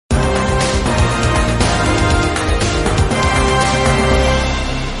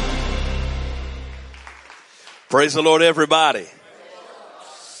Praise the Lord, everybody.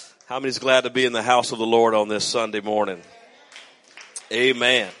 How many's glad to be in the house of the Lord on this Sunday morning?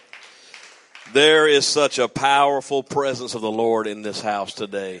 Amen. There is such a powerful presence of the Lord in this house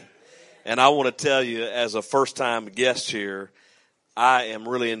today. And I want to tell you, as a first-time guest here, I am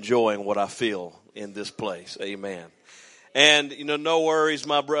really enjoying what I feel in this place. Amen. And, no worries,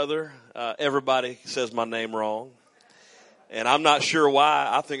 my brother. Everybody says my name wrong. And I'm not sure why.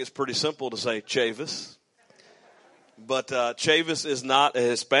 I think it's pretty simple to say Chavis. But Chavis is not a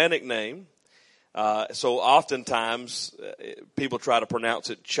Hispanic name. So oftentimes people try to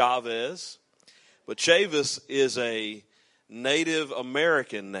pronounce it Chavis. But Chavis is a Native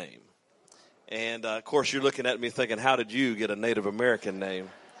American name. And, of course, you're looking at me thinking, how did you get a Native American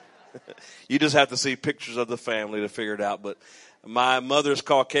name? You just have to see pictures of the family to figure it out. But my mother's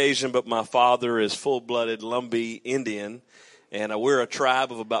Caucasian, but my father is full-blooded Lumbee Indian. And we're a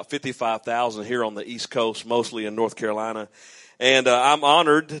tribe of about 55,000 here on the East Coast, mostly in North Carolina. And I'm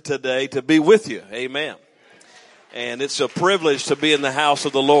honored today to be with you. Amen. And it's a privilege to be in the house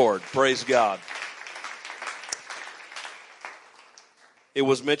of the Lord. Praise God. It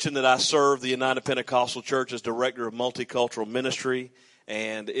was mentioned that I serve the United Pentecostal Church as Director of Multicultural Ministry.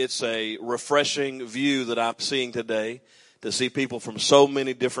 And it's a refreshing view that I'm seeing today to see people from so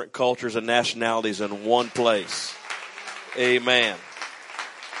many different cultures and nationalities in one place. Amen.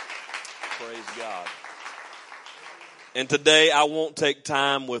 Praise God. And today I won't take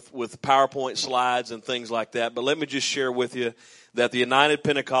time with PowerPoint slides and things like that, but let me just share with you that the United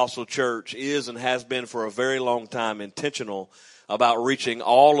Pentecostal Church is and has been for a very long time intentional about reaching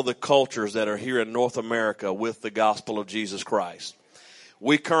all of the cultures that are here in North America with the gospel of Jesus Christ.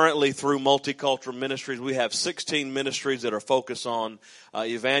 We currently, through Multicultural Ministries, we have 16 ministries that are focused on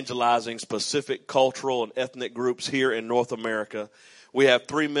evangelizing specific cultural and ethnic groups here in North America. We have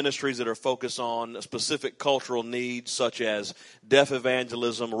 3 ministries that are focused on specific cultural needs, such as deaf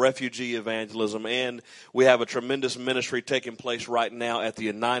evangelism, refugee evangelism, and we have a tremendous ministry taking place right now at the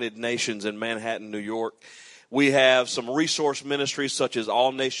United Nations in Manhattan, New York. We have some resource ministries such as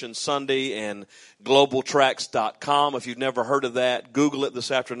All Nations Sunday and globaltracks.com. If you've never heard of that, Google it this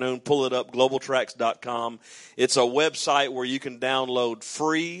afternoon, pull it up, globaltracks.com. It's a website where you can download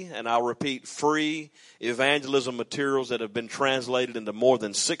free, and I'll repeat, free evangelism materials that have been translated into more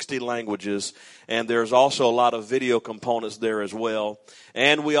than 60 languages. And there's also a lot of video components there as well.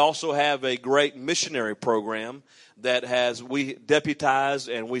 And we also have a great missionary program that we deputize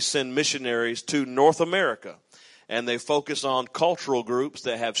and we send missionaries to North America. And they focus on cultural groups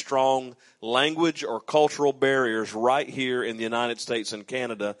that have strong language or cultural barriers right here in the United States and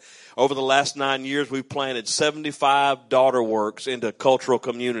Canada. Over the last 9 years, we've planted 75 daughter works into cultural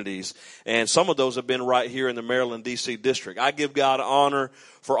communities. And some of those have been right here in the Maryland, D.C. district. I give God honor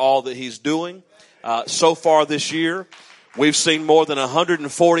for all that he's doing. So far this year, we've seen more than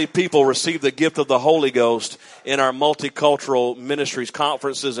 140 people receive the gift of the Holy Ghost in our multicultural ministries,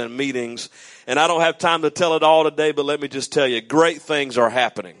 conferences, and meetings. And I don't have time to tell it all today, but let me just tell you, great things are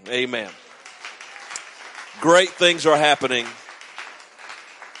happening. Amen. Great things are happening.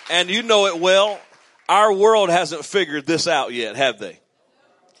 And you know it well, our world hasn't figured this out yet, have they?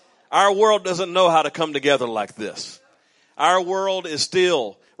 Our world doesn't know how to come together like this. Our world is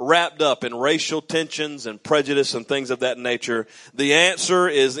still wrapped up in racial tensions and prejudice and things of that nature. The answer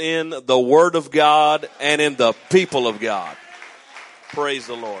is in the Word of God and in the people of God. Praise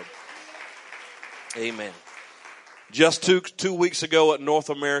the Lord. Amen. Just two weeks ago at North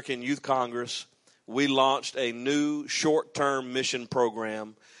American Youth Congress, we launched a new short-term mission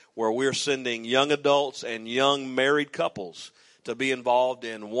program where we're sending young adults and young married couples to be involved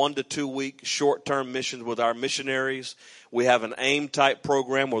in 1 to 2 week short-term missions with our missionaries. We have an AIM-type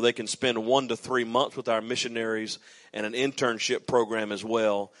program where they can spend 1 to 3 months with our missionaries and an internship program as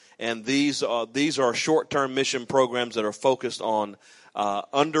well. And these are short-term mission programs that are focused on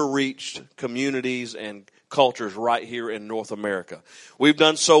underreached communities and cultures right here in North America. We've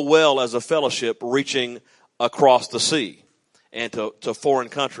done so well as a fellowship reaching across the sea and to foreign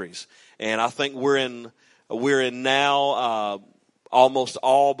countries. And I think we're in now almost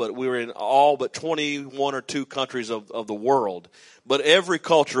all, but we're in all but 21 or 2 countries of the world. But every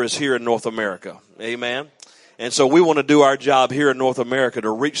culture is here in North America. Amen. And so we want to do our job here in North America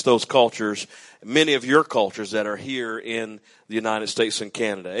to reach those cultures, many of your cultures that are here in the United States and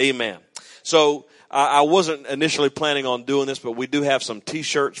Canada. Amen. So I wasn't initially planning on doing this, but we do have some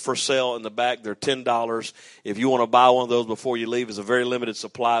T-shirts for sale in the back. They're $10. If you want to buy one of those before you leave, it's a very limited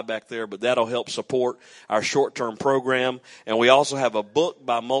supply back there, but that'll help support our short-term program. And we also have a book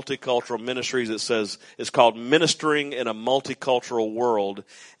by Multicultural Ministries that says it's called Ministering in a Multicultural World.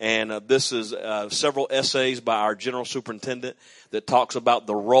 And this is several essays by our general superintendent that talks about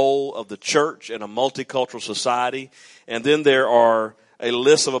the role of the church in a multicultural society. And then there are a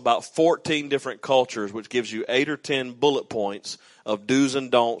list of about 14 different cultures, which gives you 8 or 10 bullet points of do's and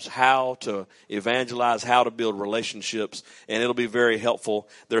don'ts, how to evangelize, how to build relationships, and it'll be very helpful.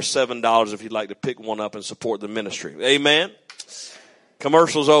 They're $7 if you'd like to pick one up and support the ministry. Amen?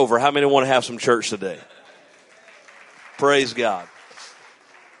 Commercial's over. How many want to have some church today? Praise God.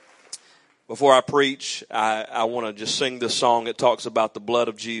 Before I preach, I want to just sing this song. It talks about the blood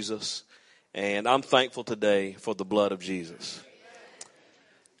of Jesus, and I'm thankful today for the blood of Jesus.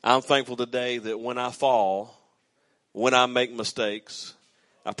 I'm thankful today that when I fall, when I make mistakes,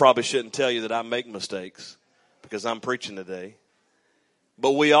 I probably shouldn't tell you that I make mistakes because I'm preaching today.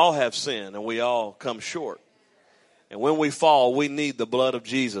 But we all have sin and we all come short. And when we fall, we need the blood of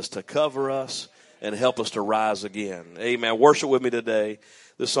Jesus to cover us and help us to rise again. Amen. Worship with me today.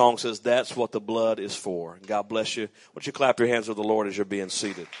 This song says, "That's what the blood is for." God bless you. Why don't you clap your hands with the Lord as you're being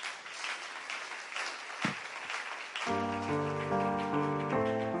seated.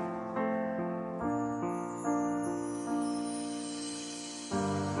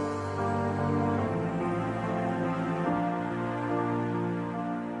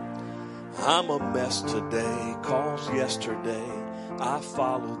 I'm a mess today, 'cause yesterday I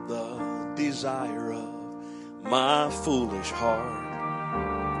followed the desire of my foolish heart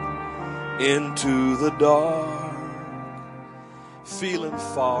into the dark, feeling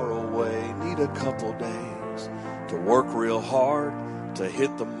far away, need a couple days to work real hard, to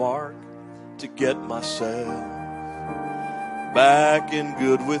hit the mark, to get myself back in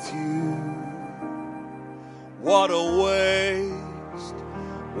good with you. What a waste,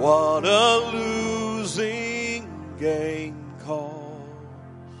 what a losing game cause.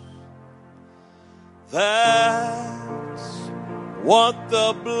 That's what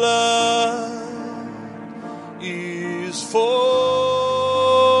the blood is for.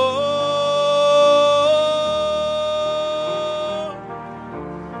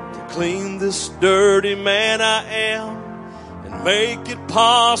 To clean this dirty man I am and make it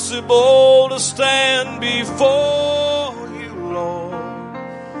possible to stand before you, Lord.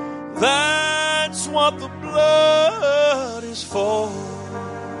 That's what the blood is for.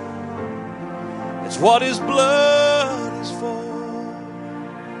 It's what His blood is for.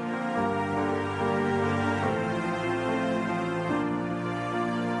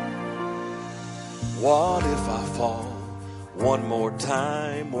 What if I fall one more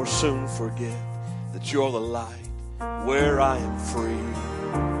time or soon forget that you're the light where I am free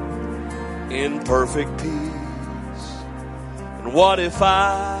in perfect peace? And what if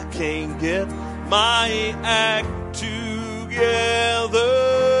I can't get my act together?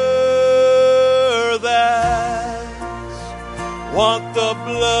 That's what the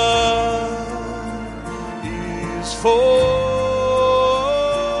blood is for.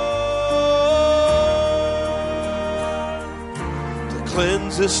 To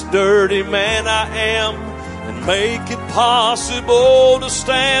cleanse this dirty man I am and make it possible to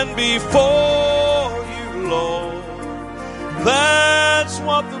stand before you, Lord. That's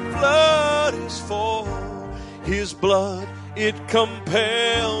what the blood is for. His blood, it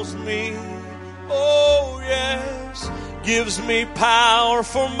compels me. Oh yes, gives me power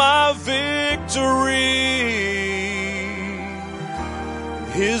for my victory.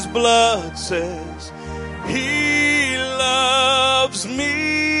 His blood says He loves me.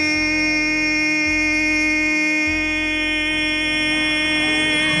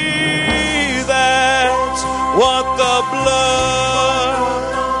 That's what the blood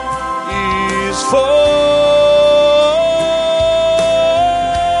is for.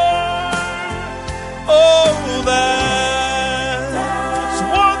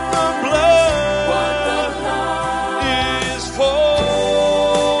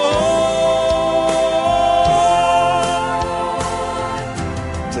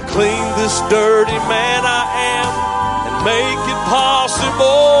 Dirty man I am and make it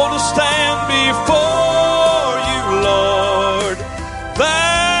possible to stand before you, Lord.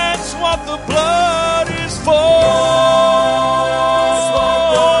 That's what the blood is for.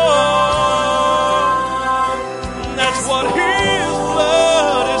 That's what His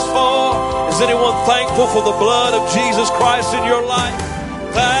blood is for. Is anyone thankful for the blood of Jesus Christ in your life?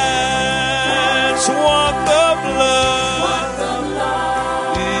 That's what the blood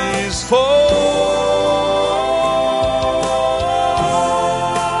is is for.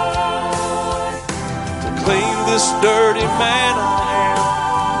 To clean this dirty man I am,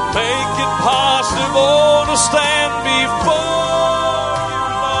 make it possible to stand before you,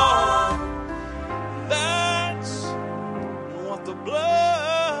 Lord. That's what the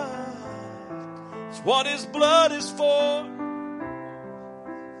blood, it's what his blood is for.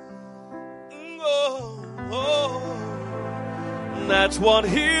 That's what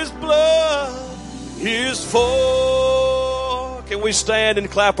his blood is for. Can we stand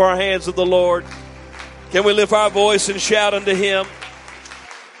and clap our hands to the Lord? Can we lift our voice and shout unto him?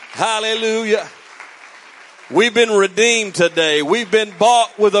 Hallelujah. We've been redeemed today. We've been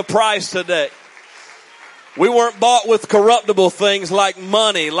bought with a price today. We weren't bought with corruptible things like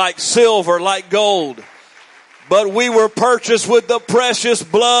money, like silver, like gold. But we were purchased with the precious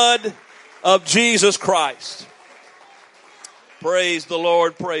blood of Jesus Christ. Praise the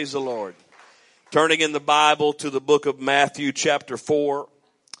Lord, praise the Lord. Turning in the Bible to the book of Matthew chapter 4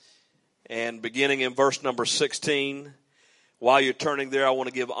 and beginning in verse number 16. While you're turning there, I want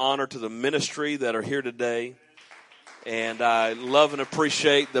to give honor to the ministry that are here today. And I love and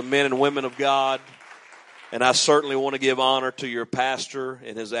appreciate the men and women of God. And I certainly want to give honor to your pastor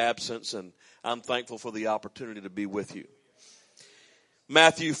in his absence. And I'm thankful for the opportunity to be with you.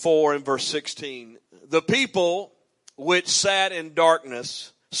 Matthew 4 and verse 16. The people which sat in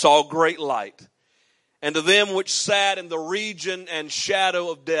darkness saw great light. And to them which sat in the region and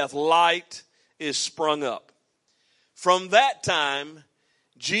shadow of death, light is sprung up. From that time,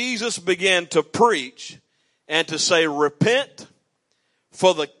 Jesus began to preach and to say, repent,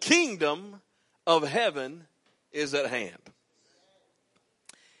 for the kingdom of heaven is at hand.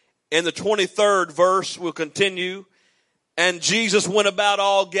 In the 23rd verse, we'll continue. And Jesus went about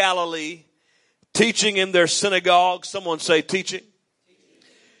all Galilee, teaching in their synagogues. Someone say teaching.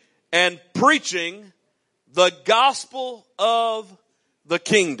 And preaching the gospel of the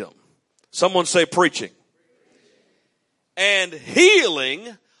kingdom. Someone say preaching. And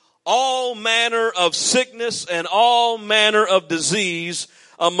healing all manner of sickness and all manner of disease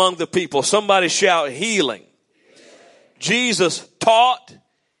among the people. Somebody shout healing. Jesus taught,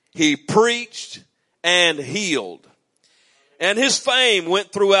 he preached, and healed. And his fame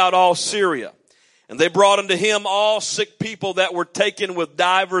went throughout all Syria. And they brought unto him all sick people that were taken with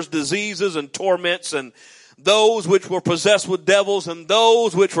divers diseases and torments, and those which were possessed with devils, and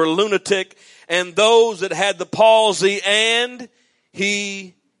those which were lunatic, and those that had the palsy, and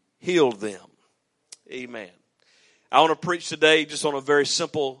he healed them. Amen. I want to preach today just on a very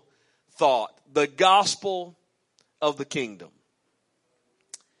simple thought. The gospel of the kingdom.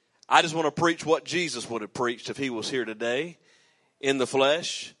 I just want to preach what Jesus would have preached if he was here today in the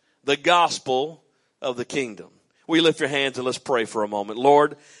flesh. The gospel of the kingdom. Will you lift your hands and let's pray for a moment.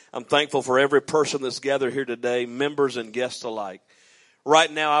 Lord, I'm thankful for every person that's gathered here today, members and guests alike.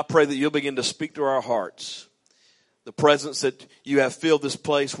 Right now, I pray that you'll begin to speak to our hearts. The presence that you have filled this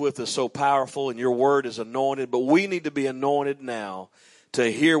place with is so powerful, and your word is anointed, but we need to be anointed now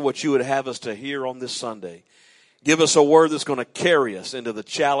to hear what you would have us to hear on this Sunday. Give us a word that's going to carry us into the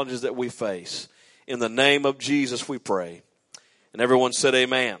challenges that we face. In the name of Jesus, we pray. And everyone said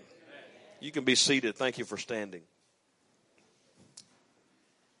amen. You can be seated. Thank you for standing.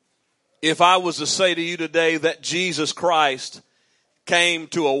 If I was to say to you today that Jesus Christ came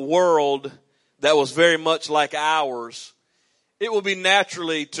to a world that was very much like ours, it will be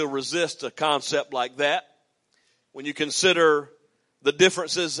naturally to resist a concept like that. When you consider the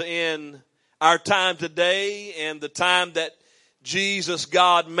differences in our time today and the time that Jesus,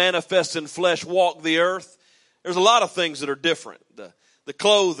 God, manifest in flesh, walked the earth, there's a lot of things that are different. The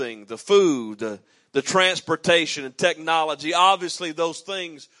clothing, the food, the transportation and technology. Obviously, those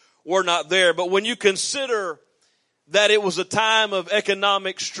things were not there. But when you consider that it was a time of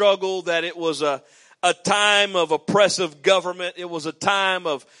economic struggle, that it was a time of oppressive government, it was a time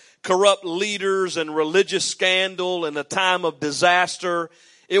of corrupt leaders and religious scandal, and a time of disaster.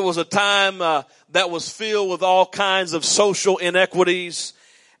 It was a time that was filled with all kinds of social inequities,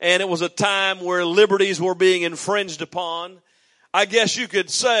 and it was a time where liberties were being infringed upon. I guess you could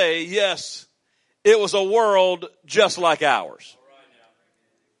say, yes, it was a world just like ours.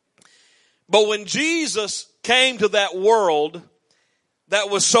 But when Jesus came to that world that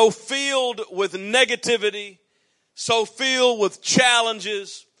was so filled with negativity, so filled with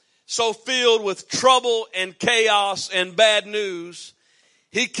challenges, so filled with trouble and chaos and bad news,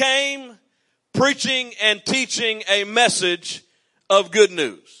 he came preaching and teaching a message of good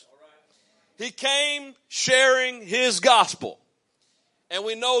news. He came sharing his gospel. And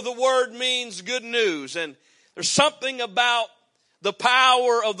we know the word means good news. And there's something about the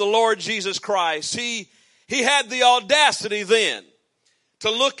power of the Lord Jesus Christ, he had the audacity then to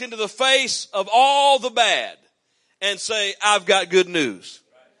look into the face of all the bad and say, I've got good news.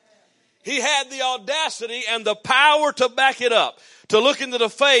 He had the audacity and the power to back it up, to look into the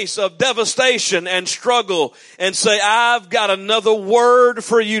face of devastation and struggle and say, I've got another word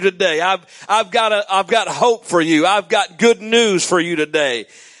for you today. I've got hope for you. I've got good news for you today.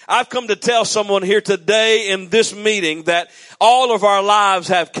 I've come to tell someone here today in this meeting that all of our lives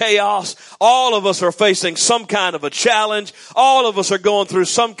have chaos. All of us are facing some kind of a challenge. All of us are going through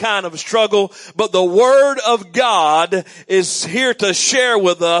some kind of a struggle. But the Word of God is here to share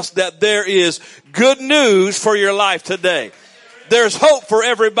with us that there is good news for your life today. There's hope for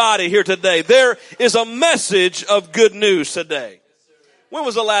everybody here today. There is a message of good news today. When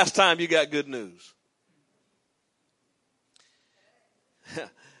was the last time you got good news?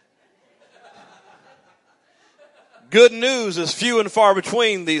 Good news is few and far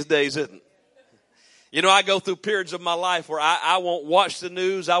between these days, isn't it? You know, I go through periods of my life where I won't watch the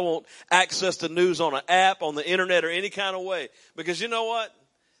news. I won't access the news on an app, on the internet, or any kind of way. Because you know what?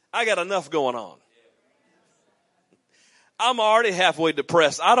 I got enough going on. I'm already halfway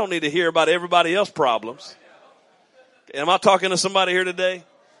depressed. I don't need to hear about everybody else's problems. Am I talking to somebody here today?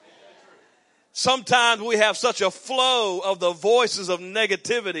 Sometimes we have such a flow of the voices of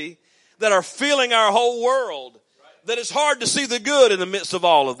negativity that are filling our whole world that it's hard to see the good in the midst of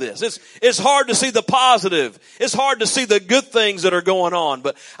all of this. It's hard to see the positive. It's hard to see the good things that are going on.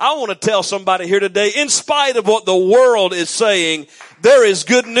 But I want to tell somebody here today, in spite of what the world is saying, there is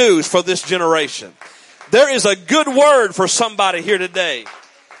good news for this generation. There is a good word for somebody here today.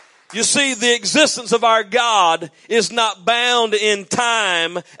 You see, the existence of our God is not bound in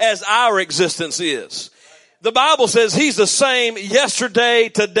time as our existence is. The Bible says He's the same yesterday,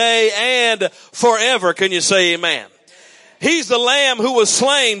 today, and forever. Can you say amen? He's the Lamb who was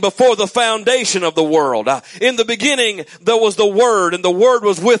slain before the foundation of the world. In the beginning, there was the Word, and the Word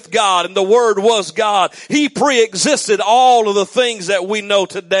was with God, and the Word was God. He pre-existed all of the things that we know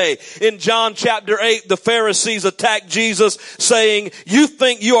today. In John chapter 8, the Pharisees attacked Jesus, saying, you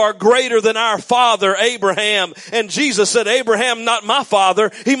think you are greater than our father Abraham. And Jesus said, Abraham, not my father.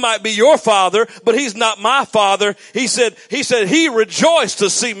 He might be your father, but he's not my father. He said, he rejoiced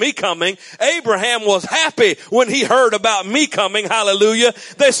to see me coming. Abraham was happy when he heard about me coming. Hallelujah.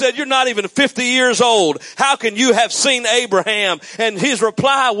 They said, you're not even 50 years old. How can you have seen Abraham? And his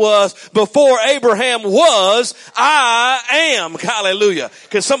reply was, before Abraham was, I am. Hallelujah.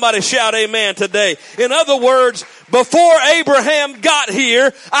 Can somebody shout amen today? In other words, before Abraham got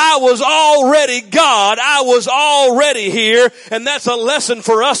here, I was already God. I was already here. And that's a lesson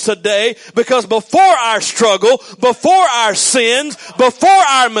for us today, because before our struggle, before our sins, before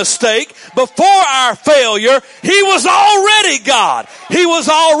our mistake, before our failure, He was already God. He was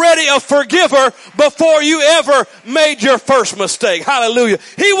already a forgiver before you ever made your first mistake. Hallelujah.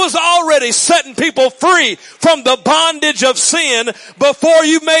 He was already setting people free from the bondage of sin before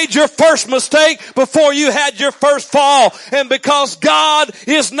you made your first mistake, before you had your first fall. And because God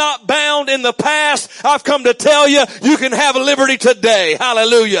is not bound in the past, I've come to tell you, you can have liberty today.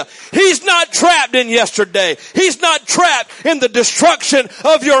 Hallelujah. He's not trapped in yesterday. He's not trapped in the destruction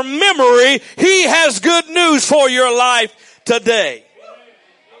of your memory. He has good news for your life today.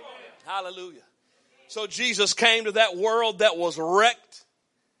 Hallelujah. So Jesus came to that world that was wrecked,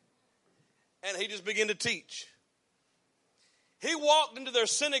 and He just began to teach. He walked into their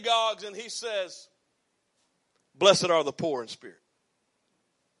synagogues and He says, blessed are the poor in spirit.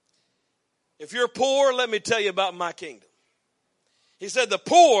 If you're poor, let me tell you about my kingdom. He said, the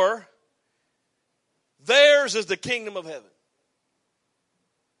poor, theirs is the kingdom of heaven.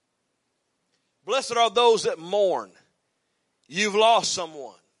 Blessed are those that mourn. You've lost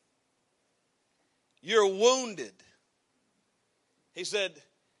someone. You're wounded. He said,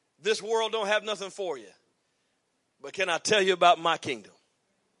 this world don't have nothing for you. But can I tell you about my kingdom?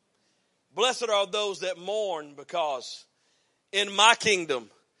 Blessed are those that mourn, because in my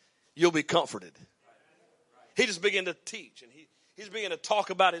kingdom, you'll be comforted. He just began to teach, and he's began to talk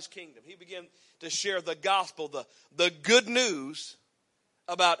about His kingdom. He began to share the gospel, the good news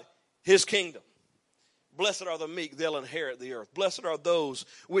about His kingdom. Blessed are the meek, they'll inherit the earth. Blessed are those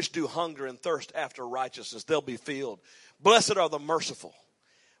which do hunger and thirst after righteousness, they'll be filled. Blessed are the merciful.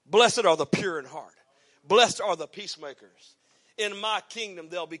 Blessed are the pure in heart. Blessed are the peacemakers. In my kingdom,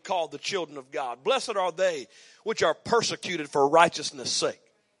 they'll be called the children of God. Blessed are they which are persecuted for righteousness' sake,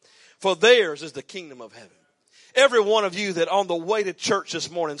 for theirs is the kingdom of heaven. Every one of you that on the way to church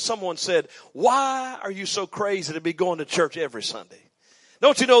this morning, someone said, why are you so crazy to be going to church every Sunday?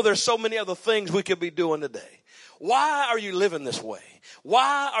 Don't you know there's so many other things we could be doing today? Why are you living this way?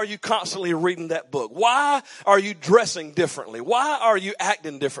 Why are you constantly reading that book? Why are you dressing differently? Why are you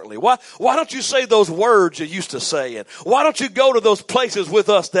acting differently? Why don't you say those words you used to say? And why don't you go to those places with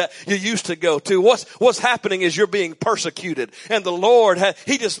us that you used to go to? What's happening is you're being persecuted. And the Lord,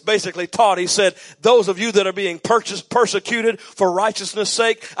 he just basically taught, he said, those of you that are being persecuted for righteousness'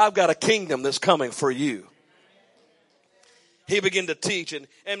 sake, I've got a kingdom that's coming for you. He began to teach, and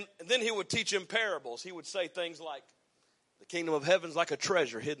then he would teach in parables. He would say things like, the kingdom of heaven is like a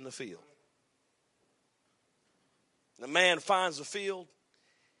treasure hidden in the field. The man finds the field.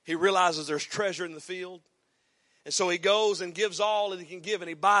 He realizes there's treasure in the field. And so he goes and gives all that he can give, and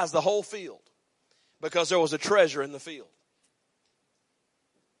he buys the whole field because there was a treasure in the field.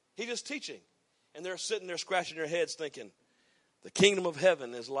 He's just teaching, and they're sitting there scratching their heads thinking, the kingdom of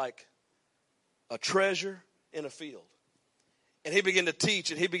heaven is like a treasure in a field. And he began to teach,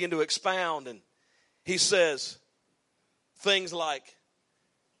 and he began to expound, and he says things like,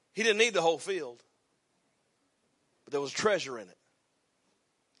 he didn't need the whole field, but there was treasure in it.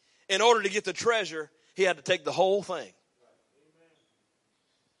 In order to get the treasure, he had to take the whole thing.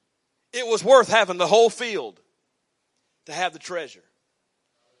 It was worth having the whole field to have the treasure.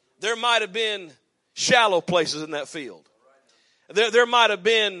 There might have been shallow places in that field. There might have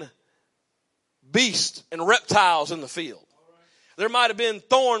been beasts and reptiles in the field. There might have been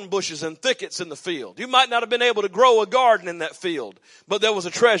thorn bushes and thickets in the field. You might not have been able to grow a garden in that field, but there was a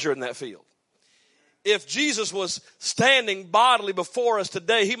treasure in that field. If Jesus was standing bodily before us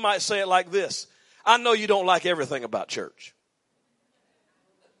today, he might say it like this. I know you don't like everything about church.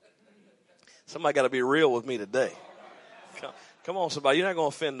 Somebody got to be real with me today. Come on, somebody. You're not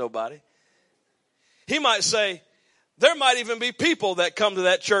going to offend nobody. He might say, there might even be people that come to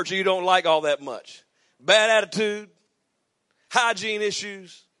that church that you don't like all that much. Bad attitude. Hygiene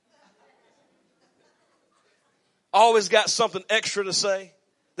issues. Always got something extra to say.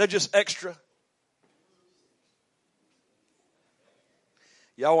 They're just extra.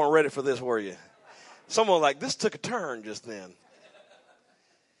 Y'all weren't ready for this, were you? Someone like, this took a turn just then.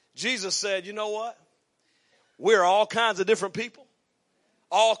 Jesus said, you know what? We're all kinds of different people.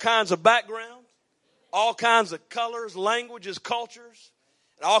 All kinds of backgrounds. All kinds of colors, languages, cultures.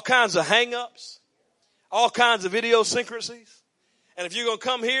 And all kinds of hang-ups. All kinds of idiosyncrasies. And if you're going to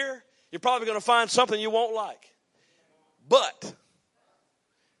come here, you're probably going to find something you won't like. But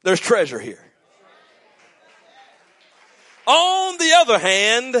there's treasure here. On the other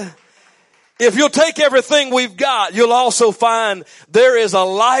hand, if you'll take everything we've got, you'll also find there is a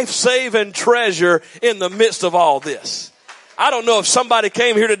life-saving treasure in the midst of all this. I don't know if somebody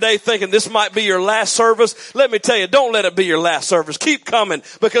came here today thinking this might be your last service. Let me tell you, don't let it be your last service. Keep coming,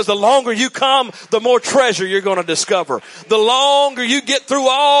 because the longer you come, the more treasure you're going to discover. The longer you get through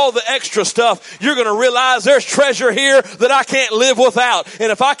all the extra stuff, you're going to realize there's treasure here that I can't live without.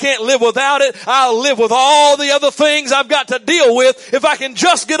 And if I can't live without it, I'll live with all the other things I've got to deal with if I can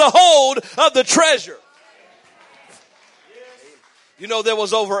just get a hold of the treasure. You know, there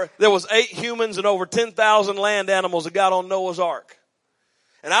was 8 humans and over 10,000 land animals that got on Noah's Ark.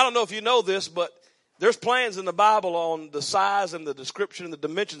 And I don't know if you know this, but there's plans in the Bible on the size and the description and the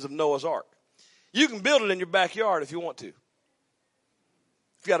dimensions of Noah's Ark. You can build it in your backyard if you want to. If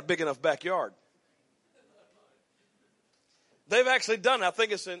you got a big enough backyard. They've actually done it. I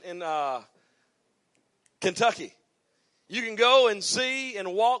think it's in Kentucky. You can go and see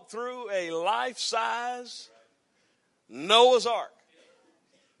and walk through a life-size Noah's Ark.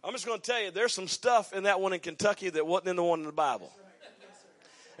 I'm just going to tell you, there's some stuff in that one in Kentucky that wasn't in the one in the Bible.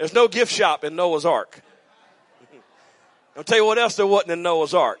 There's no gift shop in Noah's Ark. I'll tell you what else there wasn't in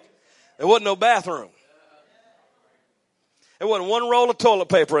Noah's Ark. There wasn't no bathroom. There wasn't one roll of toilet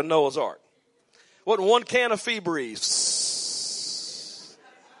paper in Noah's Ark. There wasn't one can of Febreze.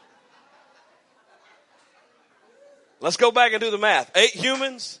 Let's go back and do the math. 8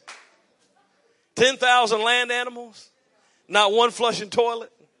 humans, 10,000 land animals, not one flushing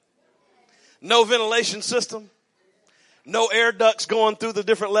toilet. No ventilation system. No air ducts going through the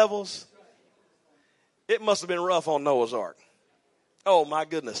different levels. It must have been rough on Noah's Ark. Oh, my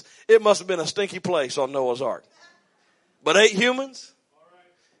goodness. It must have been a stinky place on Noah's Ark. But 8 humans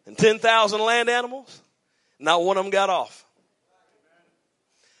and 10,000 land animals, not one of them got off.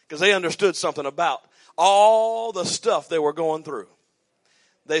 Because they understood something about all the stuff they were going through.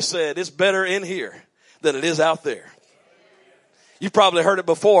 They said, it's better in here than it is out there. You've probably heard it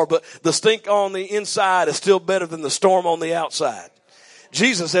before, but the stink on the inside is still better than the storm on the outside.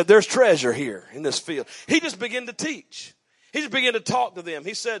 Jesus said, there's treasure here in this field. He just began to teach. He just began to talk to them.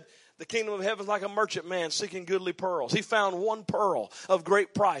 He said, The kingdom of heaven is like a merchant man seeking goodly pearls. He found one pearl of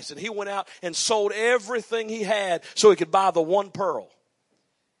great price, and he went out and sold everything he had so he could buy the one pearl.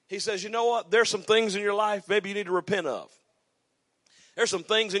 He says, you know what? There's some things in your life maybe you need to repent of. There's some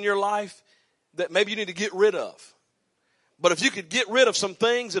things in your life that maybe you need to get rid of. But if you could get rid of some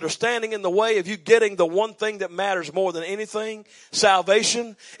things that are standing in the way of you getting the one thing that matters more than anything,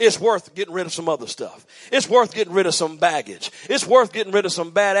 salvation, it's worth getting rid of some other stuff. It's worth getting rid of some baggage. It's worth getting rid of some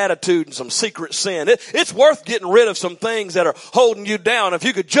bad attitude and some secret sin. It's worth getting rid of some things that are holding you down if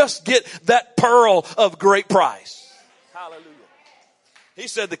you could just get that pearl of great price. Hallelujah. He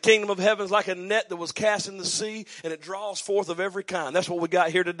said the kingdom of heaven is like a net that was cast in the sea, and it draws forth of every kind. That's what we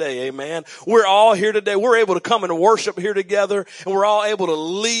got here today, amen. We're all here today. We're able to come and worship here together, and we're all able to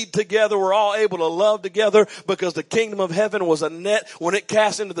lead together. We're all able to love together because the kingdom of heaven was a net. When it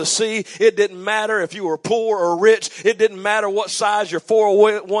cast into the sea, it didn't matter if you were poor or rich. It didn't matter what size your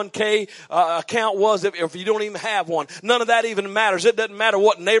 401k account was if you don't even have one. None of that even matters. It doesn't matter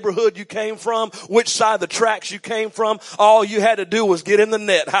what neighborhood you came from, which side of the tracks you came from. All you had to do was get in the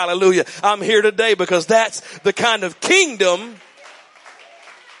net. Hallelujah. I'm here today because that's the kind of kingdom.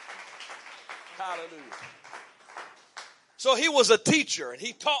 Hallelujah. So he was a teacher and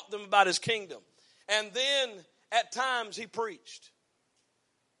he taught them about his kingdom. And then at times he preached.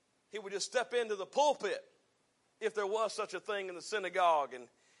 He would just step into the pulpit if there was such a thing in the synagogue, and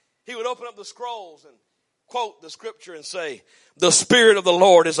he would open up the scrolls and quote the scripture and say, the Spirit of the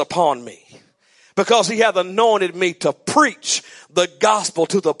Lord is upon me, because he hath anointed me to preach the gospel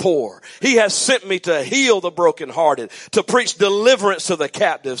to the poor. He has sent me to heal the brokenhearted, to preach deliverance to the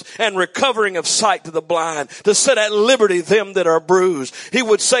captives and recovering of sight to the blind, to set at liberty them that are bruised. He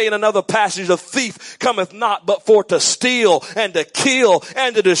would say in another passage, the thief cometh not but for to steal and to kill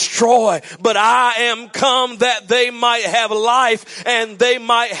and to destroy. But I am come that they might have life and they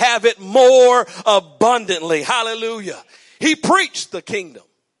might have it more abundantly. Hallelujah. He preached the kingdom.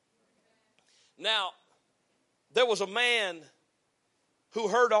 Now, there was a man who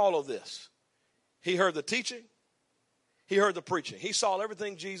heard all of this. He heard the teaching. He heard the preaching. He saw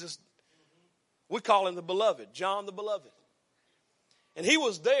everything Jesus, we call him the beloved, John the beloved. And he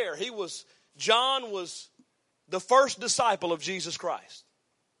was there. John was the first disciple of Jesus Christ.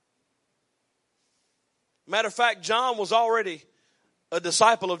 Matter of fact, John was already a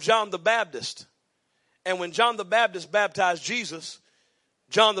disciple of John the Baptist. And when John the Baptist baptized Jesus,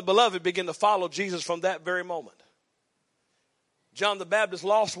 John the beloved began to follow Jesus from that very moment. John the Baptist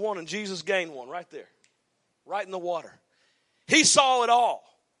lost one and Jesus gained one right there, right in the water. He saw it all.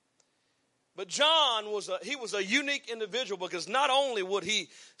 But John was a unique individual because not only would he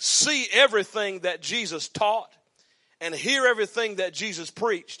see everything that Jesus taught and hear everything that Jesus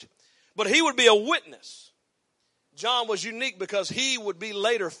preached, but he would be a witness. John was unique because he would be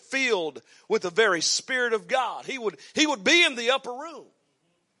later filled with the very Spirit of God. He would be in the upper room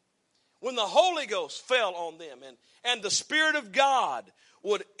when the Holy Ghost fell on them and the Spirit of God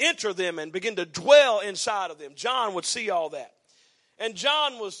would enter them and begin to dwell inside of them. John would see all that. And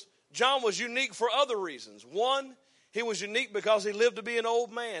John was unique for other reasons. One, he was unique because he lived to be an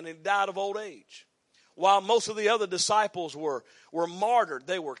old man and died of old age. While most of the other disciples were martyred,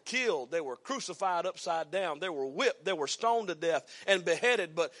 they were killed, they were crucified upside down, they were whipped, they were stoned to death and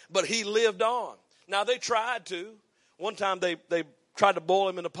beheaded, but he lived on. Now they tried to. One time they tried to boil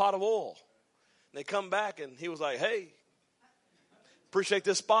him in a pot of oil. And they come back and he was like, hey, appreciate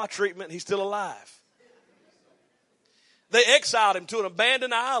this spa treatment. He's still alive. They exiled him to an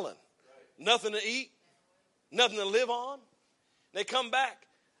abandoned island. Nothing to eat, nothing to live on. They come back.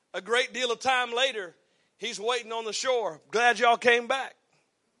 A great deal of time later, he's waiting on the shore. Glad y'all came back.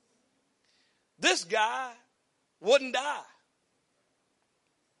 This guy wouldn't die.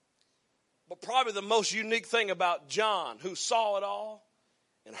 But probably the most unique thing about John, who saw it all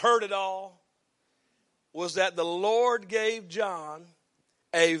and heard it all, was that the Lord gave John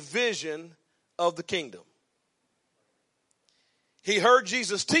a vision of the kingdom. He heard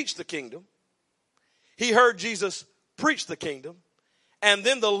Jesus teach the kingdom. He heard Jesus preach the kingdom. And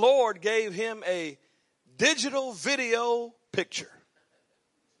then the Lord gave him a digital video picture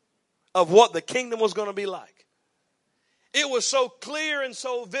of what the kingdom was going to be like. It was so clear and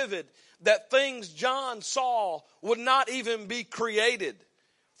so vivid that things John saw would not even be created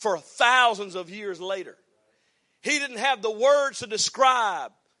for thousands of years later. He didn't have the words to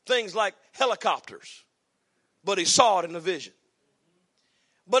describe things like helicopters, but he saw it in a vision.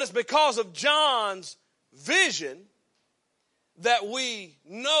 But it's because of John's vision that we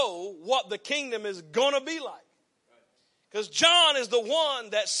know what the kingdom is going to be like. Because John is the one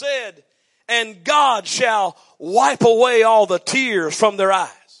that said, and God shall wipe away all the tears from their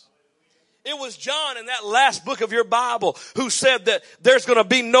eyes. It was John in that last book of your Bible who said that there's going to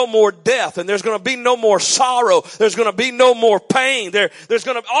be no more death and there's going to be no more sorrow. There's going to be no more pain. There's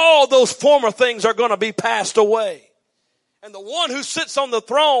going to, all those former things are going to be passed away. And the one who sits on the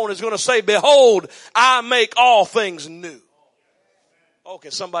throne is going to say, behold, I make all things new. Oh,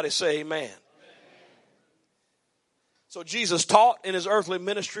 can somebody say amen? So Jesus taught in his earthly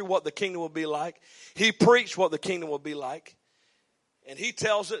ministry what the kingdom will be like. He preached what the kingdom will be like. And he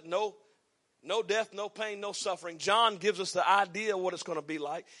tells it, no death, no pain, no suffering. John gives us the idea of what it's going to be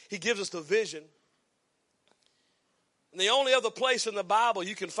like. He gives us the vision. And the only other place in the Bible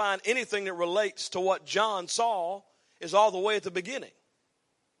you can find anything that relates to what John saw is all the way at the beginning.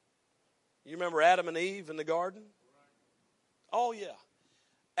 You remember Adam and Eve in the garden? Oh, yeah.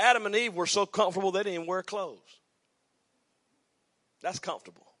 Adam and Eve were so comfortable they didn't even wear clothes. That's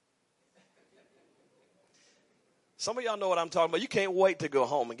comfortable. Some of y'all know what I'm talking about. You can't wait to go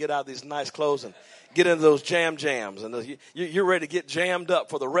home and get out of these nice clothes and get into those jams. And you're ready to get jammed up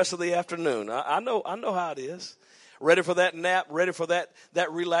for the rest of the afternoon. I know how it is. Ready for that nap, ready for that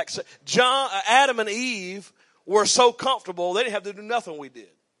relaxation. Adam and Eve were so comfortable, they didn't have to do nothing we did.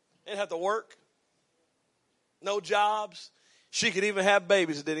 They didn't have to work. No jobs. She could even have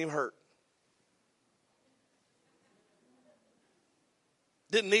babies that didn't even hurt.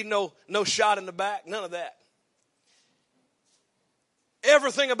 Didn't need no shot in the back, none of that.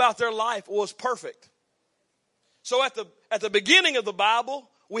 Everything about their life was perfect. So at the beginning of the Bible,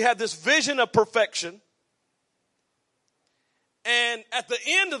 we have this vision of perfection. And at the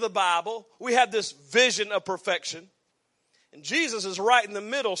end of the Bible, we have this vision of perfection. And Jesus is right in the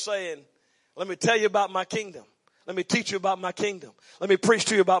middle saying, let me tell you about my kingdom. Let me teach you about my kingdom. Let me preach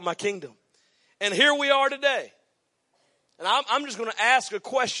to you about my kingdom. And here we are today. And I'm just going to ask a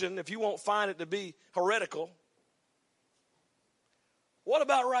question, if you won't find it to be heretical. What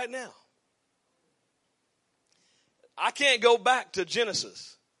about right now? I can't go back to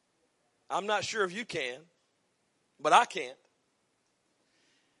Genesis. I'm not sure if you can, but I can't.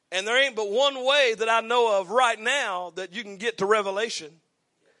 And there ain't but one way that I know of right now that you can get to Revelation.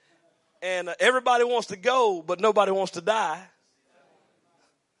 And everybody wants to go, but nobody wants to die.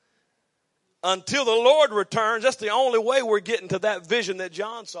 Until the Lord returns, that's the only way we're getting to that vision that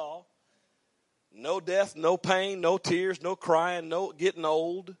John saw. No death, no pain, no tears, no crying, no getting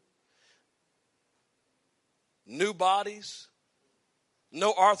old. New bodies.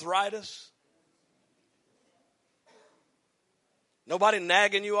 No arthritis. Nobody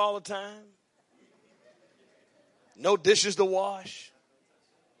nagging you all the time. No dishes to wash.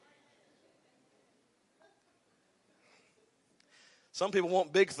 Some people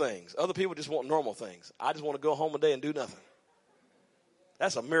want big things. Other people just want normal things. I just want to go home today and do nothing.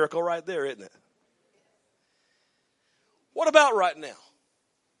 That's a miracle right there, isn't it? What about right now?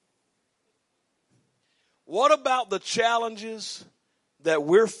 What about the challenges that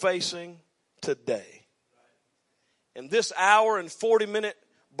we're facing today? In this hour and 40-minute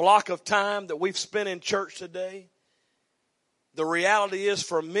block of time that we've spent in church today, the reality is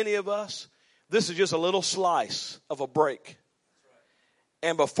for many of us, this is just a little slice of a break.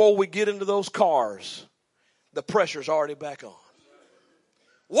 And before we get into those cars, the pressure's already back on.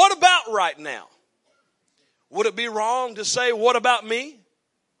 What about right now? Would it be wrong to say, what about me?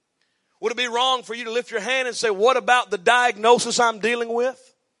 Would it be wrong for you to lift your hand and say, what about the diagnosis I'm dealing with?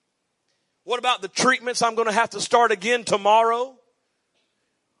 What about the treatments I'm going to have to start again tomorrow?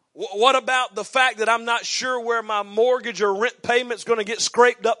 What about the fact that I'm not sure where my mortgage or rent payment's going to get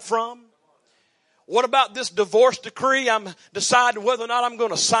scraped up from? What about this divorce decree I'm deciding whether or not I'm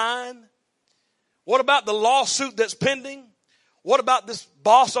going to sign? What about the lawsuit that's pending? What about this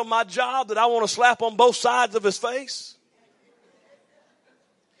boss on my job that I want to slap on both sides of his face?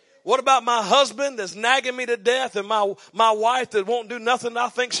 What about my husband that's nagging me to death and my wife that won't do nothing I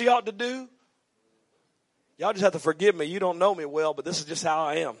think she ought to do? Y'all just have to forgive me. You don't know me well, but this is just how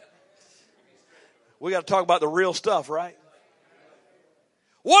I am. We got to talk about the real stuff, right?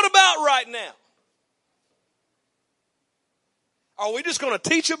 What about right now? Are we just going to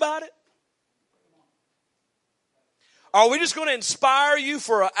teach about it? Are we just going to inspire you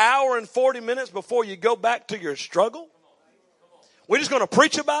for an hour and 40 minutes before you go back to your struggle? We're just going to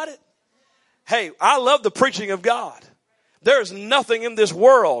preach about it? Hey, I love the preaching of God. There's nothing in this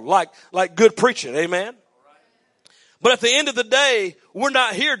world like good preaching. Amen? But at the end of the day, we're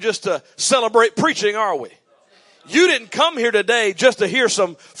not here just to celebrate preaching, are we? You didn't come here today just to hear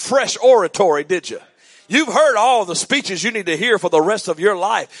some fresh oratory, did you? You've heard all the speeches you need to hear for the rest of your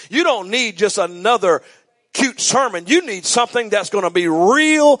life. You don't need just another cute sermon. You need something that's going to be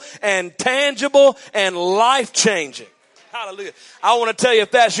real and tangible and life-changing. Hallelujah. I want to tell you,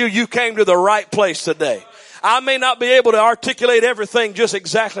 if that's you, you came to the right place today. I may not be able to articulate everything just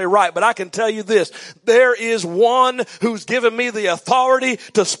exactly right, but I can tell you this. There is one who's given me the authority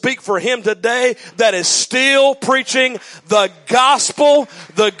to speak for him today that is still preaching the gospel,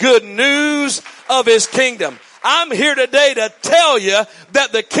 the good news of his kingdom. I'm here today to tell you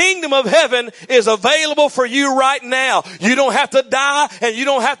that the kingdom of heaven is available for you right now. You don't have to die and you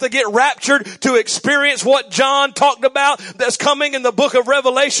don't have to get raptured to experience what John talked about that's coming in the book of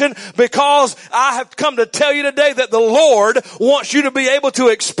Revelation, because I have come to tell you today that the Lord wants you to be able to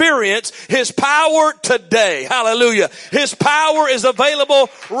experience his power today. Hallelujah. His power is available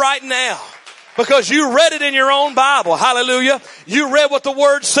right now. Because you read it in your own Bible. Hallelujah. You read what the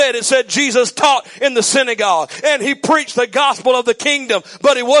word said. It said Jesus taught in the synagogue and he preached the gospel of the kingdom.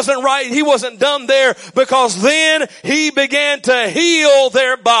 But he wasn't right. He wasn't done there, because then he began to heal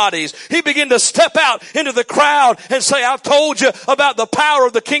their bodies. He began to step out into the crowd and say, I've told you about the power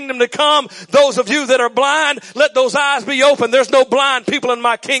of the kingdom to come. Those of you that are blind, let those eyes be open. There's no blind people in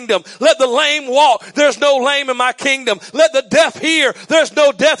my kingdom. Let the lame walk. There's no lame in my kingdom. Let the deaf hear. There's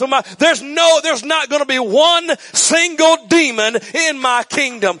no deaf in my, there's not going to be one single demon in my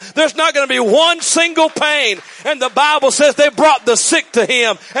kingdom. There's not going to be one single pain. And the Bible says they brought the sick to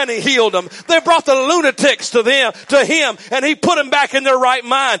him and he healed them. They brought the lunatics to him and he put them back in their right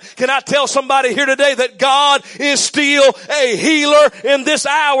mind. Can I tell somebody here today that God is still a healer in this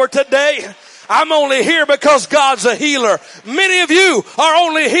hour today? I'm only here because God's a healer. Many of you are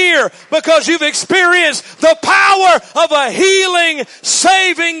only here because you've experienced the power of a healing,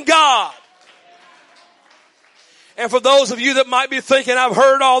 saving God. And for those of you that might be thinking, I've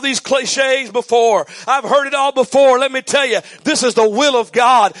heard all these cliches before. I've heard it all before. Let me tell you, this is the will of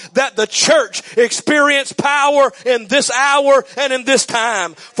God, that the church experience power in this hour and in this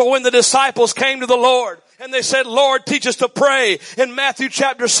time. For when the disciples came to the Lord, and they said, Lord, teach us to pray. In Matthew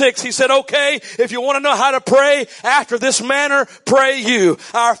chapter 6, he said, okay, if you want to know how to pray, after this manner, pray you.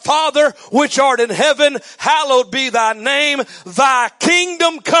 Our Father, which art in heaven, hallowed be thy name. Thy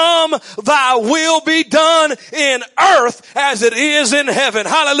kingdom come, thy will be done in earth as it is in heaven.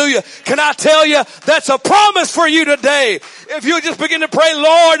 Hallelujah. Can I tell you, that's a promise for you today. If you just begin to pray,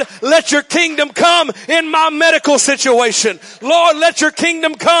 Lord, let your kingdom come in my medical situation. Lord, let your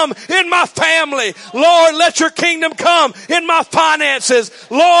kingdom come in my family. Lord, let your kingdom come in my finances.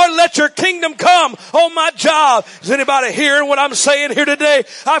 Lord, let your kingdom come on my job. Is anybody hearing what I'm saying here today?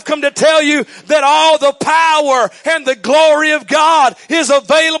 I've come to tell you that all the power and the glory of God is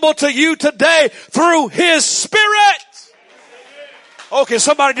available to you today through his Spirit. Okay,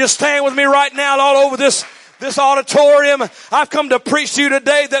 somebody just stand with me right now all over this auditorium. I've come to preach to you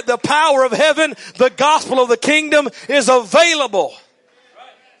today that the power of heaven, the gospel of the kingdom, is available.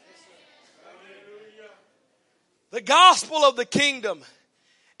 The gospel of the kingdom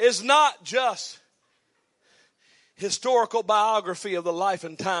is not just historical biography of the life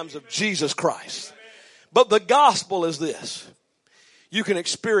and times of Jesus Christ. But the gospel is this. You can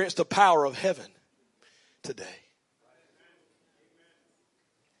experience the power of heaven today.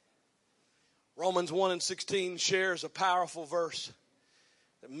 Romans 1:16 shares a powerful verse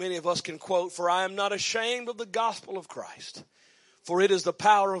that many of us can quote. For I am not ashamed of the gospel of Christ, for it is the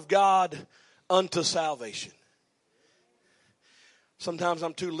power of God unto salvation. Sometimes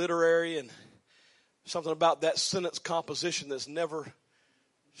I'm too literary, and something about that sentence composition that's never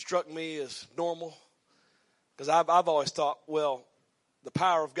struck me as normal. Because I've always thought, well, the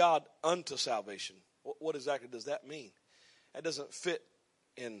power of God unto salvation. What exactly does that mean? That doesn't fit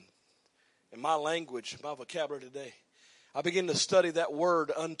in my language, my vocabulary today. I begin to study that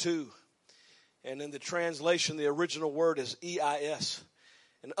word unto. And in the translation, the original word is EIS.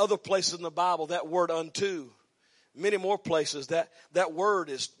 In other places in the Bible, that word unto, many more places, that word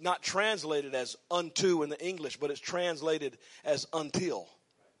is not translated as unto in the English, but it's translated as until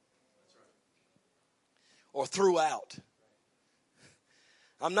or throughout.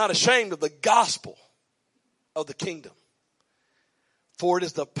 I'm not ashamed of the gospel of the kingdom, for it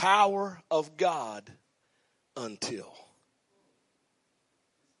is the power of God until.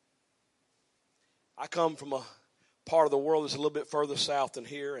 I come from a part of the world that's a little bit further south than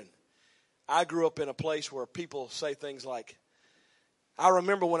here, and I grew up in a place where people say things like, I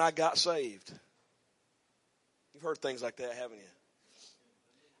remember when I got saved. You've heard things like that, haven't you?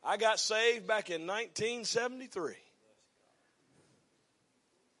 I got saved back in 1973.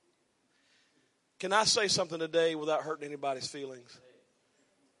 Can I say something today without hurting anybody's feelings?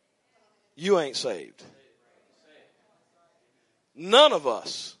 You ain't saved. None of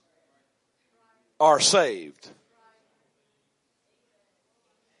us are saved.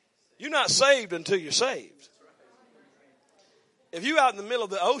 You're not saved until you're saved. If you're out in the middle of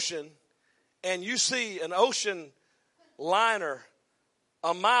the ocean and you see an ocean liner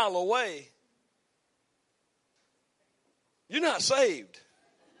a mile away, you're not saved.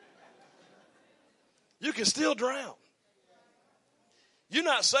 You can still drown. You're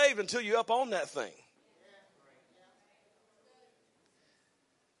not saved until you're up on that thing.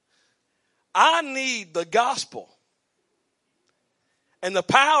 I need the gospel. And the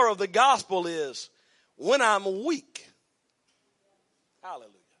power of the gospel is when I'm weak. Hallelujah.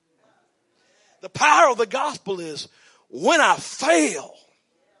 The power of the gospel is when I fail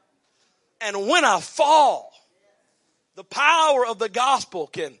and when I fall. The power of the gospel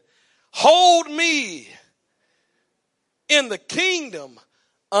can hold me in the kingdom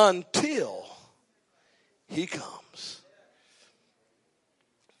until he comes.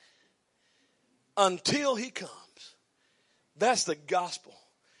 Until he comes. That's the gospel.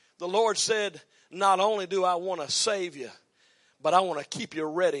 The Lord said, not only do I want to save you, but I want to keep you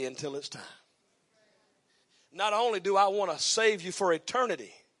ready until it's time. Not only do I want to save you for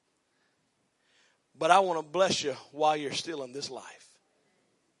eternity, but I want to bless you while you're still in this life.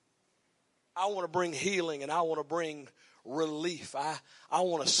 I want to bring healing and I want to bring relief. I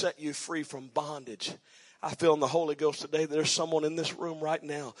want to set you free from bondage. I feel in the Holy Ghost today that there's someone in this room right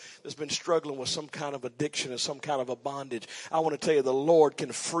now that's been struggling with some kind of addiction and some kind of a bondage. I want to tell you the Lord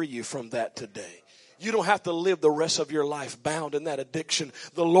can free you from that today. You don't have to live the rest of your life bound in that addiction.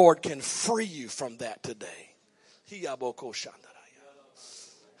 The Lord can free you from that today.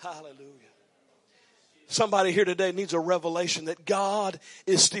 Hallelujah. Somebody here today needs a revelation that God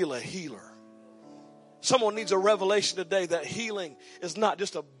is still a healer. Someone needs a revelation today that healing is not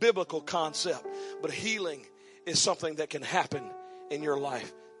just a biblical concept, but healing is something that can happen in your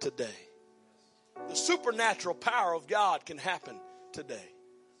life today. The supernatural power of God can happen today.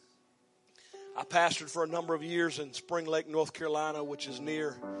 I pastored for a number of years in Spring Lake, North Carolina, which is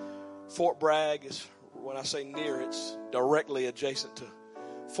near Fort Bragg. When I say near, it's directly adjacent to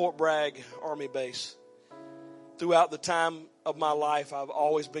Fort Bragg Army Base. Throughout the time of my life, I've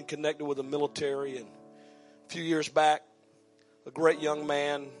always been connected with the military. And a few years back, a great young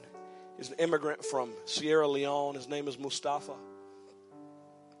man, he's an immigrant from Sierra Leone. His name is Mustafa.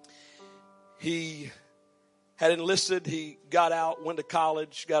 He had enlisted. He got out, went to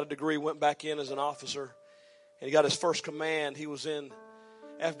college, got a degree, went back in as an officer. And he got his first command. He was in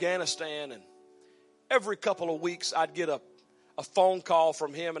Afghanistan. And every couple of weeks, I'd get a phone call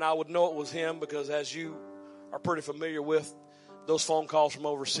from him. And I would know it was him because, as you are pretty familiar with, those phone calls from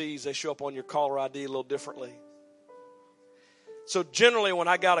overseas, they show up on your caller ID a little differently. So generally when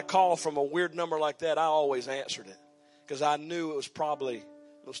I got a call from a weird number like that, I always answered it because I knew it was probably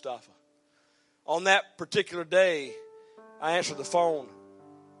Mustafa. On that particular day, I answered the phone.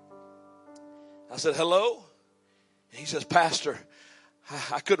 I said, hello? And he says, Pastor,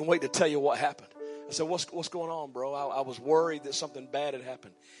 I couldn't wait to tell you what happened. I said, what's going on, bro? I was worried that something bad had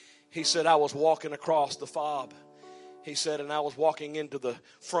happened. He said, I was walking across the fob. He said, and I was walking into the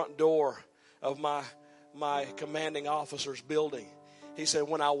front door of my commanding officer's building. He said,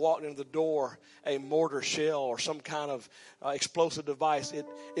 when I walked into the door, a mortar shell or some kind of explosive device,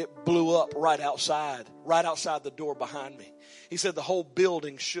 it blew up right outside the door behind me. He said, the whole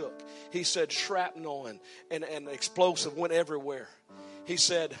building shook. He said, shrapnel and explosive went everywhere. He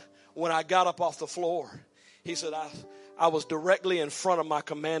said, when I got up off the floor, he said, I was directly in front of my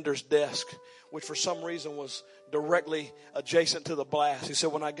commander's desk, which for some reason was directly adjacent to the blast. He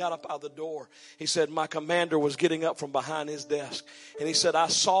said, when I got up out of the door, he said, my commander was getting up from behind his desk. And he said, I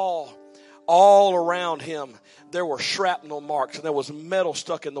saw all around him, there were shrapnel marks and there was metal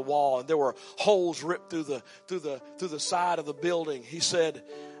stuck in the wall and there were holes ripped through the side of the building. He said,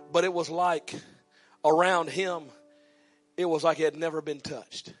 but it was like around him, it was like it had never been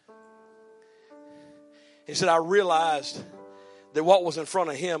touched. He said, I realized that what was in front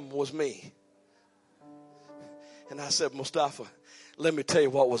of him was me. And I said, Mustafa, let me tell you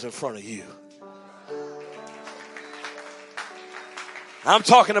what was in front of you. I'm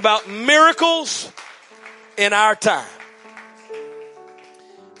talking about miracles in our time.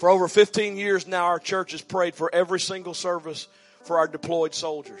 For over 15 years now, our church has prayed for every single service for our deployed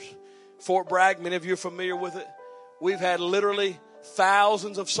soldiers. Fort Bragg, many of you are familiar with it. We've had literally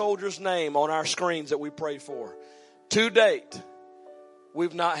thousands of soldiers' names on our screens that we prayed for. To date,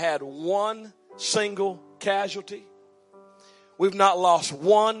 we've not had one single casualty. We've not lost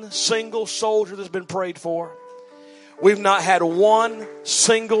one single soldier that's been prayed for. We've not had one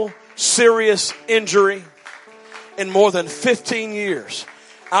single serious injury in more than 15 years.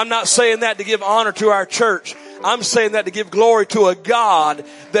 I'm not saying that to give honor to our church. I'm saying that to give glory to a God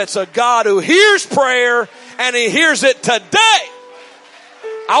that's a God who hears prayer and he hears it today.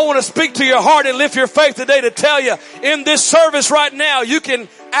 I want to speak to your heart and lift your faith today to tell you in this service right now, you can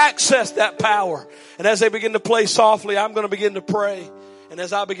access that power. And as they begin to play softly, I'm going to begin to pray. And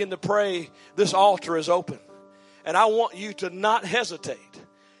as I begin to pray, this altar is open. And I want you to not hesitate.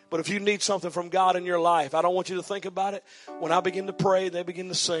 But if you need something from God in your life, I don't want you to think about it. When I begin to pray, they begin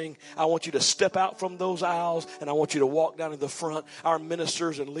to sing. I want you to step out from those aisles and I want you to walk down to the front. Our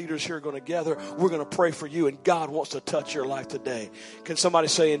ministers and leaders here are going to gather. We're going to pray for you and God wants to touch your life today. Can somebody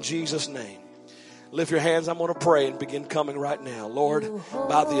say in Jesus' name? Lift your hands. I'm going to pray and begin coming right now. Lord,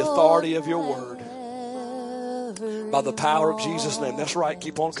 by the authority of your word, by the power of Jesus' name. That's right.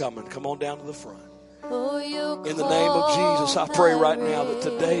 Keep on coming. Come on down to the front. In the name of Jesus, I pray right now that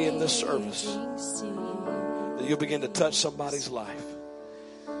today in this service, that you'll begin to touch somebody's life.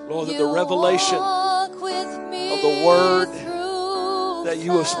 Lord, that the revelation of the word that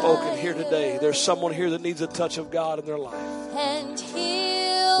you have spoken here today, there's someone here that needs a touch of God in their life.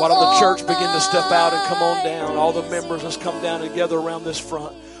 Why don't the church begin to step out and come on down? All the members, let's come down together around this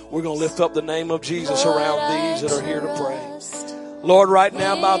front. We're going to lift up the name of Jesus around these that are here to pray. Lord, right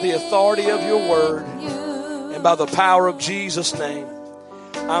now, by the authority of your word and by the power of Jesus' name,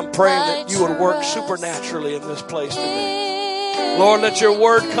 I'm praying that you would work supernaturally in this place today. Lord, let your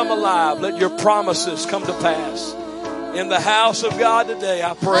word come alive. Let your promises come to pass. In the house of God today,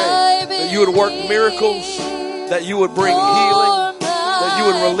 I pray that you would work miracles, that you would bring healing, that you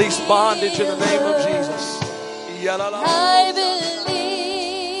would release bondage in the name of Jesus.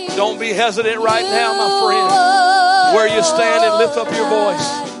 Don't be hesitant right now, my friend. Where you stand and lift up your voice.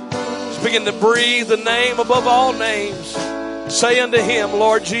 Just begin to breathe the name above all names. Say unto him,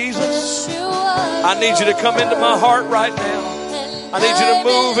 Lord Jesus, I need you to come into my heart right now. I need you to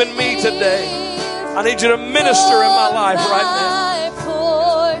move in me today. I need you to minister in my life right now.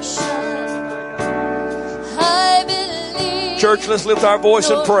 Church, let's lift our voice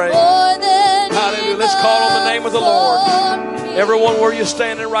and pray. Hallelujah. Let's call on the name of the Lord. Everyone where you're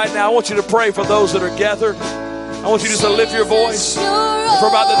standing right now, I want you to pray for those that are gathered. I want you just to lift your voice. And for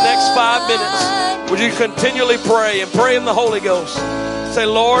about the next 5 minutes, would you continually pray and pray in the Holy Ghost? Say,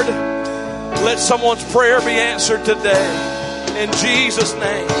 Lord, let someone's prayer be answered today. In Jesus'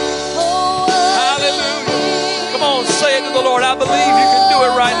 name. Hallelujah. Come on, say it to the Lord. I believe you can do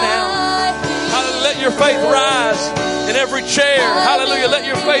it right now. Hallelujah. Let your faith rise in every chair. Hallelujah. Let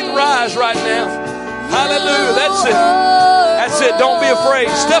your faith rise right now. Hallelujah. That's it. That's it. Don't be afraid.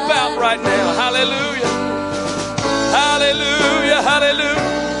 Step out right now. Hallelujah. Hallelujah. Hallelujah.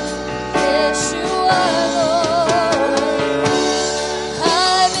 Yes, you are, Lord.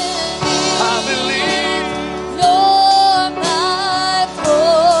 I believe you're my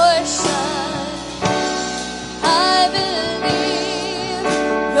portion. I believe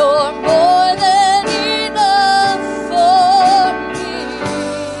you're more than enough for me.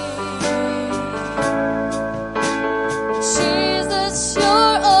 Jesus, you're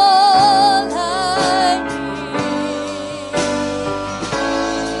all I need.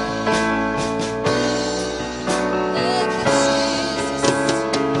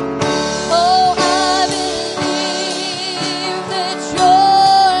 Oh, I believe that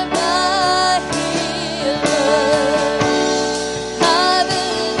you're my healer. I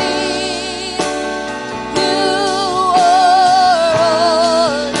believe you are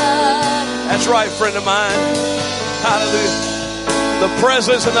all I need. That's right, friend of mine. Hallelujah. The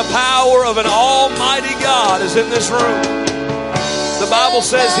presence and the power of an almighty God is in this room. The Bible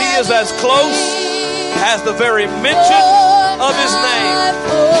says he is as close as the very mention of his name.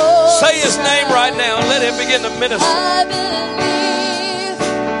 Say his name right now and let him begin to minister. I believe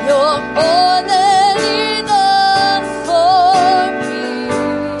you're more than enough for me.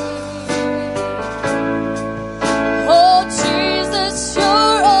 Oh, Jesus, you're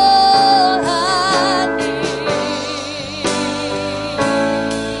all I need.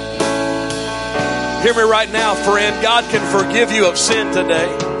 Hear me right now, friend. God can forgive you of sin today.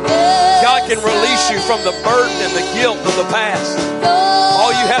 God can release you from the burden and the guilt of the past. All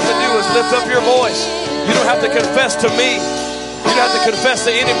you have to do is lift up your voice. You don't have to confess to me. You don't have to confess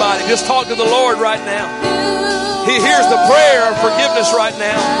to anybody. Just talk to the Lord right now. He hears the prayer of forgiveness right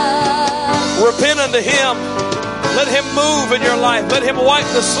now. Repent unto him. Let him move in your life. Let him wipe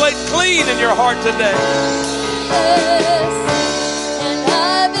the slate clean in your heart today.